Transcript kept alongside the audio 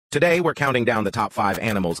Today, we're counting down the top 5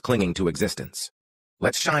 animals clinging to existence.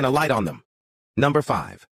 Let's shine a light on them. Number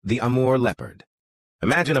 5. The Amur leopard.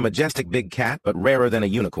 Imagine a majestic big cat, but rarer than a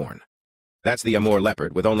unicorn. That's the Amur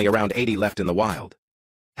leopard, with only around 80 left in the wild.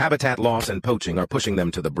 Habitat loss and poaching are pushing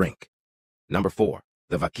them to the brink. Number 4.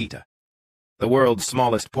 The vaquita. The world's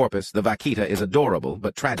smallest porpoise, the vaquita is adorable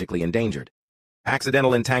but tragically endangered.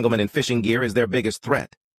 Accidental entanglement in fishing gear is their biggest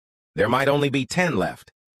threat. There might only be 10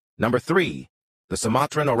 left. Number 3. The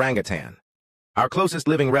Sumatran orangutan. Our closest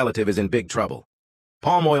living relative is in big trouble.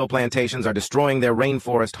 Palm oil plantations are destroying their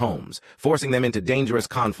rainforest homes, forcing them into dangerous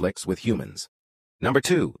conflicts with humans. Number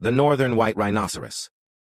 2. The northern white rhinoceros.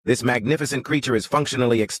 This magnificent creature is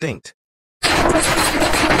functionally extinct.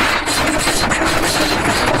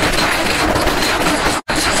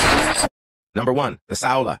 Number 1. The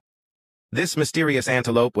saola. This mysterious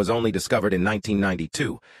antelope was only discovered in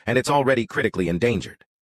 1992, and it's already critically endangered.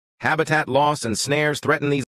 Habitat loss and snares threaten these